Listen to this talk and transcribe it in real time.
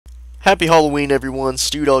Happy Halloween everyone,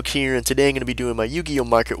 stewdog here, and today I'm going to be doing my Yu-Gi-Oh!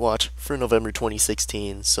 Market Watch for November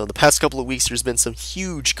 2016. So the past couple of weeks there's been some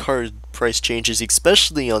huge card price changes,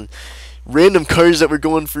 especially on random cards that were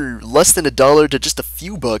going for less than $1 to just a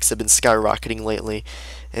few bucks have been skyrocketing lately.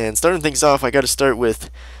 And starting things off, I got to start with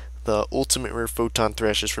the Ultimate Rare Photon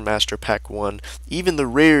Thrashers from Astro Pack 1. Even the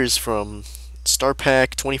rares from Star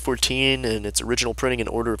Pack 2014 and its original printing in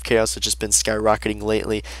Order of Chaos have just been skyrocketing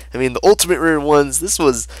lately. I mean, the Ultimate Rare ones, this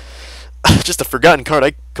was just a forgotten card.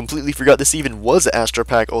 I completely forgot this even was an Astro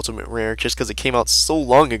Pack Ultimate Rare just because it came out so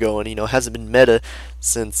long ago and, hasn't been meta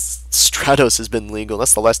since Stratos has been legal.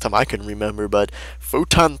 That's the last time I can remember, but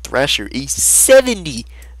Photon Thrasher, a $70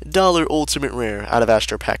 Ultimate Rare out of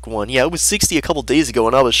Astro Pack 1. Yeah, it was 60 a couple days ago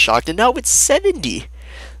and I was shocked, and now it's 70.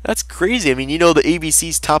 That's crazy. I mean, the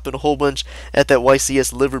ABC's topping a whole bunch at that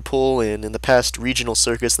YCS Liverpool, and in the past regional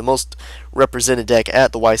circuits, the most represented deck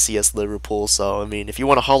at the YCS Liverpool. So, I mean, if you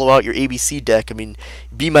want to hollow out your ABC deck, I mean,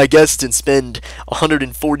 be my guest and spend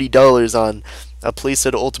 $140 on a playset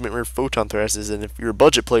of Ultimate Rare Photon Thrashers, and if you're a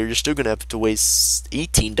budget player, you're still going to have to waste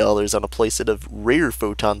 $18 on a playset of Rare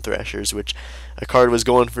Photon Thrashers, which a card was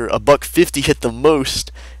going for $1.50 at the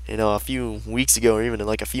most, a few weeks ago, or even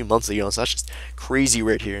like a few months ago. So that's just crazy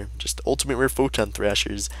right here. Just Ultimate Rare Photon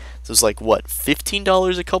Thrashers. So it was like, what,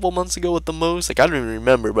 $15 a couple months ago at the most? Like, I don't even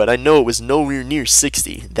remember, but I know it was nowhere near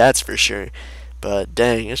 60, that's for sure. But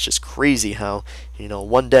dang, it's just crazy how,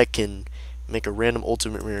 one deck can make a random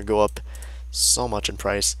Ultimate Rare go up so much in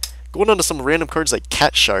price. Going on to some random cards like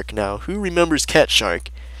Cat Shark now. Who remembers Cat Shark?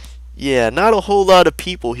 Yeah, not a whole lot of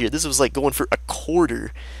people here. This was like going for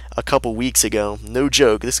 $1.25 a couple weeks ago. No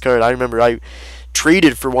joke. This card, I remember I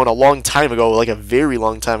traded for one a long time ago, like a very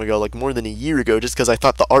long time ago, like more than a year ago, just because I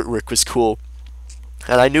thought the artwork was cool.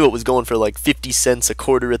 And I knew it was going for like 50 cents a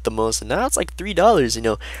quarter at the most, and now it's like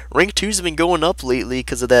 $3. Rank 2s have been going up lately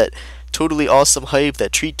because of that totally awesome hype,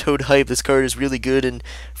 that Treat Toad hype. This card is really good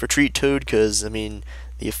for Treat Toad because, I mean,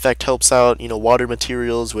 the effect helps out, water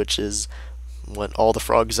materials, which is what all the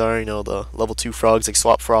frogs are, the level 2 frogs like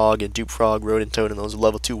Swap Frog and Dupe Frog, Rodent Toad, and those are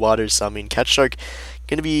level 2 waters. So, I mean, Cat Shark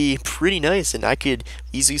gonna be pretty nice, and I could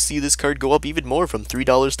easily see this card go up even more from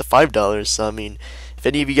 $3 to $5. So, I mean, if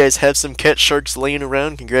any of you guys have some Cat Sharks laying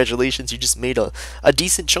around, congratulations, you just made a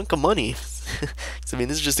decent chunk of money. I mean,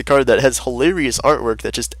 this is just a card that has hilarious artwork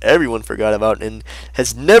that just everyone forgot about and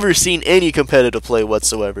has never seen any competitive play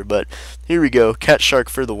whatsoever. But here we go, Cat Shark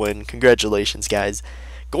for the win. Congratulations, guys.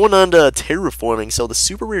 Going on to Terraforming, so the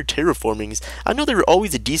super rare Terraformings, I know they were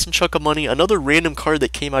always a decent chunk of money. Another random card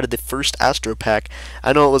that came out of the first Astro Pack,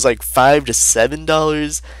 I know it was like $5 to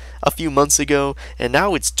 $7 a few months ago, and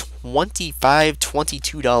now it's $25,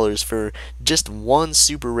 $22 for just one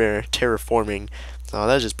super rare Terraforming. So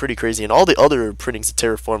that's just pretty crazy, and all the other printings of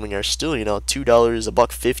Terraforming are still, $2,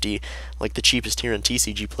 $1.50, like the cheapest here on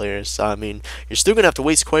TCG players. So, I mean, you're still going to have to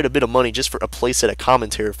waste quite a bit of money just for a playset of common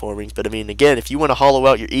Terraformings. But, I mean, again, if you want to hollow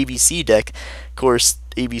out your ABC deck, of course,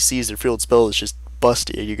 ABCs or Field Spell is just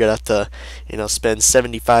busted. You're going to have to, spend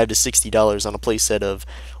 $75 to $60 on a playset of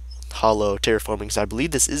hollow Terraformings. I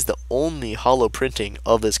believe this is the only hollow printing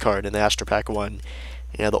of this card in the Astro Pack 1.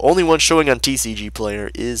 Yeah, the only one showing on TCG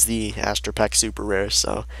Player is the Astro Pack Super Rare,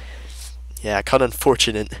 so yeah, kind of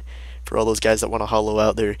unfortunate for all those guys that want to hollow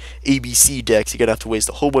out their ABC decks. You're going to have to waste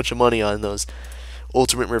a whole bunch of money on those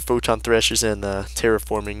Ultimate Rare Photon Thrashers and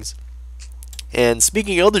Terraformings. And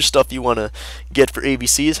speaking of other stuff you want to get for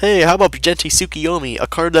ABCs, hey, how about Brigente Tsukiyomi, a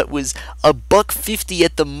card that was $1.50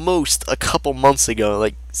 at the most a couple months ago.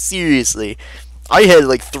 Like, seriously, I had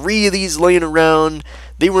like 3 of these laying around.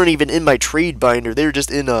 They weren't even in my trade binder. They were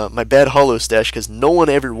just in my bad hollow stash because no one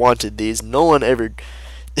ever wanted these. No one ever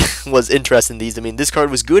was interested in these. I mean, this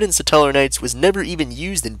card was good in Satellar Knights, was never even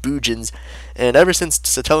used in Boojins, and ever since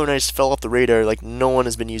Satellar Knights fell off the radar, like, no one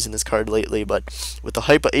has been using this card lately. But with the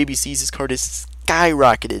hype of ABCs, this card is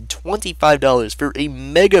skyrocketed. $25 for a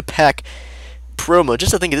mega pack promo.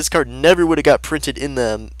 Just to think, if this card never would have got printed in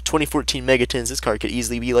the 2014 Megatins, this card could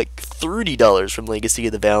easily be like $30 from Legacy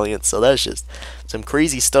of the Valiant. So that's just some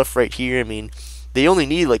crazy stuff right here. I mean, they only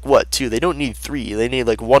need like, what, 2? They don't need 3. They need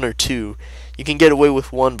like 1 or 2. You can get away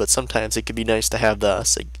with 1, but sometimes it could be nice to have the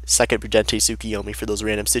second Brigente Tsukiyomi for those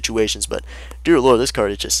random situations. But dear lord, this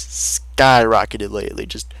card is just skyrocketed lately.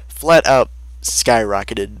 Just flat out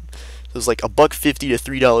skyrocketed. It was like $1.50 to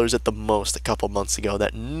 $3 at the most a couple months ago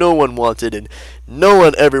that no one wanted and no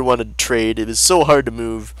one ever wanted to trade. It was so hard to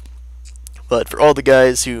move. But for all the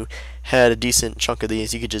guys who had a decent chunk of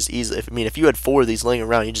these, you could just easily, if you had 4 of these laying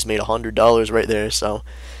around, you just made $100 right there. So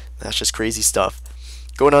that's just crazy stuff.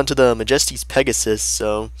 Going on to the Majesty's Pegasus.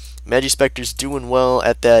 So Magispector's doing well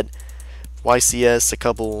at that YCS a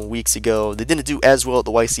couple weeks ago. They didn't do as well at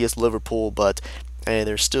the YCS Liverpool, but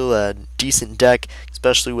they're still a decent deck,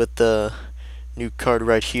 especially with the new card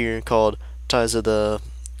right here called Ties of the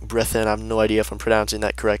Breathin. I have no idea if I'm pronouncing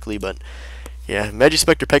that correctly, but yeah,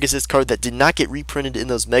 Magispector Pegasus card that did not get reprinted in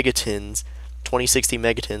those Megatins, 2016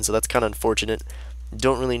 Megatins, so that's kind of unfortunate.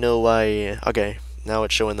 Don't really know why. Okay, now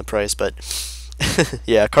it's showing the price, but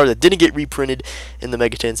yeah, a card that didn't get reprinted in the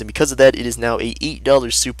Megatins, and because of that, it is now a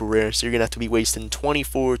 $8 super rare, so you're going to have to be wasting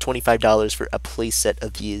 $24, $25 for a playset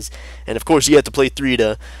of these. And of course, you have to play 3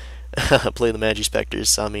 to play the Magispectors,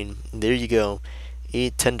 so I mean, there you go.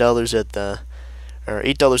 $10 at the, or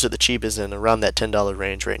 $8 at the cheapest, and around that $10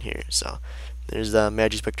 range right here. So there's the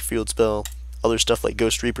Magispector Field Spell, other stuff like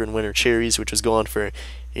Ghost Reaper and Winter Cherries, which was going for,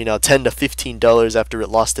 you know, $10 to $15 after it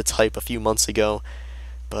lost its hype a few months ago.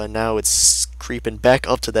 But now it's creeping back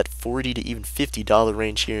up to that $40 to even $50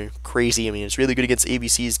 range here. Crazy. I mean, it's really good against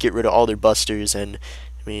ABCs, get rid of all their busters, and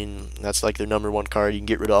I mean, that's like their #1 card. You can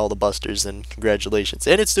get rid of all the busters, and congratulations.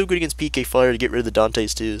 And it's still good against PK Fire to get rid of the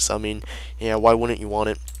Dantes too, so I mean, yeah, why wouldn't you want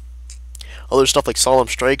it? Other stuff like Solemn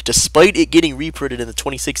Strike, despite it getting reprinted in the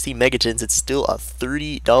 2016 Megatins, it's still a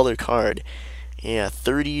 $30 card. Yeah,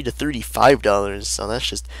 $30 to $35, so that's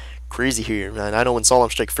just crazy here, man. I know when Solemn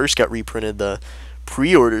Strike first got reprinted, the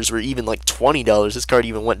pre-orders were even like $20. This card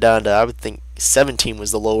even went down to, I would think, 17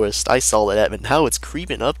 was the lowest I saw it at, but now it's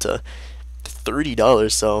creeping up to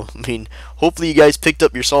 $30. So I mean, hopefully you guys picked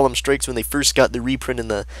up your Solemn Strikes when they first got the reprint in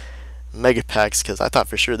the Mega Packs, because I thought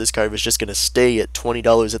for sure this card was just gonna stay at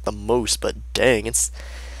 $20 at the most. But dang,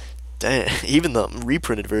 even the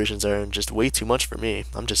reprinted versions are just way too much for me.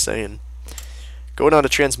 I'm just saying. Going on to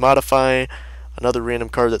Transmodify, another random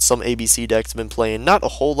card that some ABC decks have been playing. Not a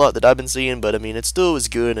whole lot that I've been seeing, but I mean, it still was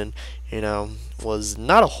good, and you know, was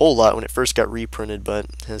not a whole lot when it first got reprinted, but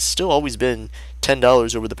has still always been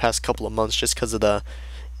 $10 over the past couple of months just because of the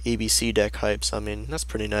ABC deck hypes. I mean, that's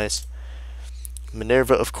pretty nice.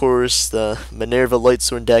 Minerva, of course, the Minerva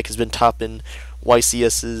Lightsworn deck has been topping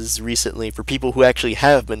YCSs recently for people who actually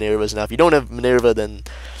have Minervas. Now, if you don't have Minerva, then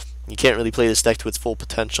you can't really play this deck to its full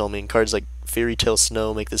potential. I mean, cards like Fairy Tale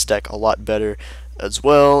Snow make this deck a lot better as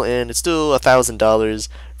well, and it's still $1,000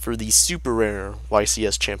 for the super rare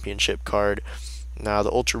YCS Championship card. Now,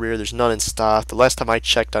 the ultra rare, there's none in stock. The last time I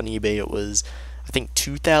checked on eBay, it was, I think,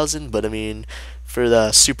 $2,000, but I mean, for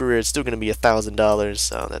the super rare, it's still going to be $1,000,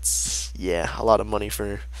 so that's, yeah, a lot of money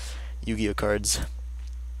for Yu-Gi-Oh cards.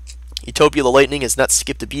 Utopia the Lightning has not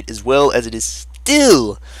skipped a beat, as well as it is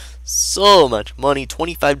still so much money.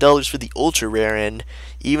 $25 for the ultra rare, and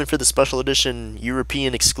even for the special edition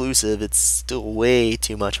European exclusive, it's still way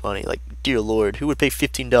too much money. Like, dear lord, who would pay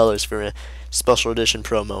 $15 for a special edition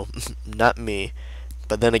promo? Not me.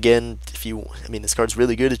 But then again, I mean, this card's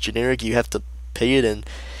really good, it's generic, you have to pay it, and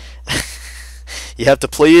you have to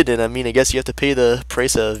play it, and I mean, I guess you have to pay the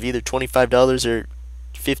price of either $25 or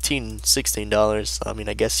 $15, $16. So, I mean,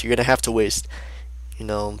 I guess you're gonna have to waste, you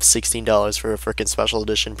know, $16 for a frickin' special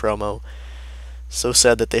edition promo. So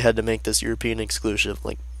sad that they had to make this European exclusive.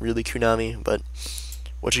 Like, really, Konami? But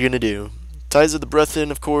what you gonna do? Ties of the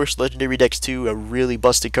Breathin, of course. Legendary Decks 2, a really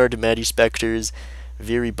busted card to Magispectors.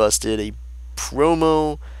 Very busted. A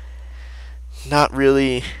promo, not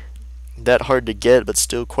really that hard to get, but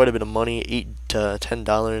still quite a bit of money, $8 to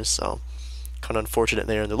 $10. So kind of unfortunate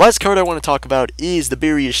there. And the last card I want to talk about is the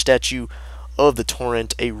Barrier Statue of the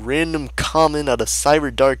Torrent, a random common out of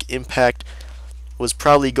Cyber Dark Impact. Was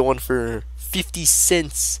probably going for 50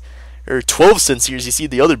 cents or 12 cents here as you see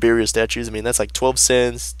the other barrier statues. I mean, that's like 12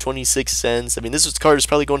 cents, 26 cents. I mean, this card is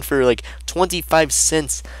probably going for like 25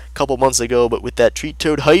 cents a couple months ago, but with that Treat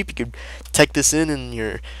Toad hype, you could tech this in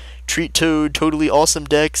your Treat Toad totally awesome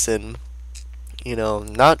decks, and you know,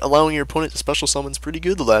 not allowing your opponent to special summon's pretty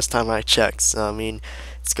good the last time I checked. So, I mean,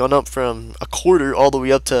 it's gone up from a quarter all the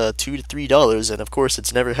way up to $2 to $3, and of course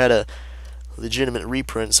it's never had a legitimate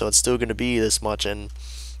reprint, so it's still going to be this much. And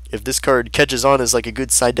if this card catches on as like a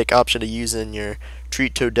good side deck option to use in your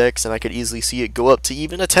Treat Toad decks, and I could easily see it go up to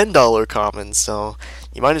even a $10 common, so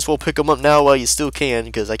you might as well pick them up now while you still can,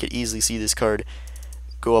 because I could easily see this card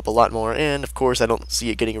go up a lot more, and of course I don't see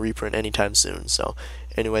it getting a reprint anytime soon. So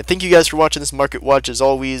anyway, thank you guys for watching this Market Watch. As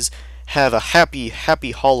always, have a happy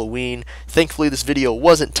Halloween. Thankfully this video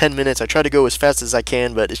wasn't 10 minutes. I try to go as fast as I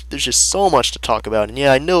can, but there's just so much to talk about, and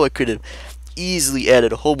yeah, I know I could have easily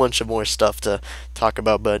added a whole bunch of more stuff to talk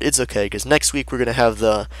about, but it's okay, because next week we're going to have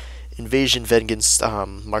the Invasion Vengeance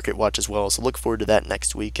Market Watch as well, so look forward to that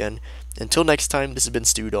next week. And until next time, this has been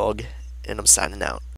stewdog, and I'm signing out.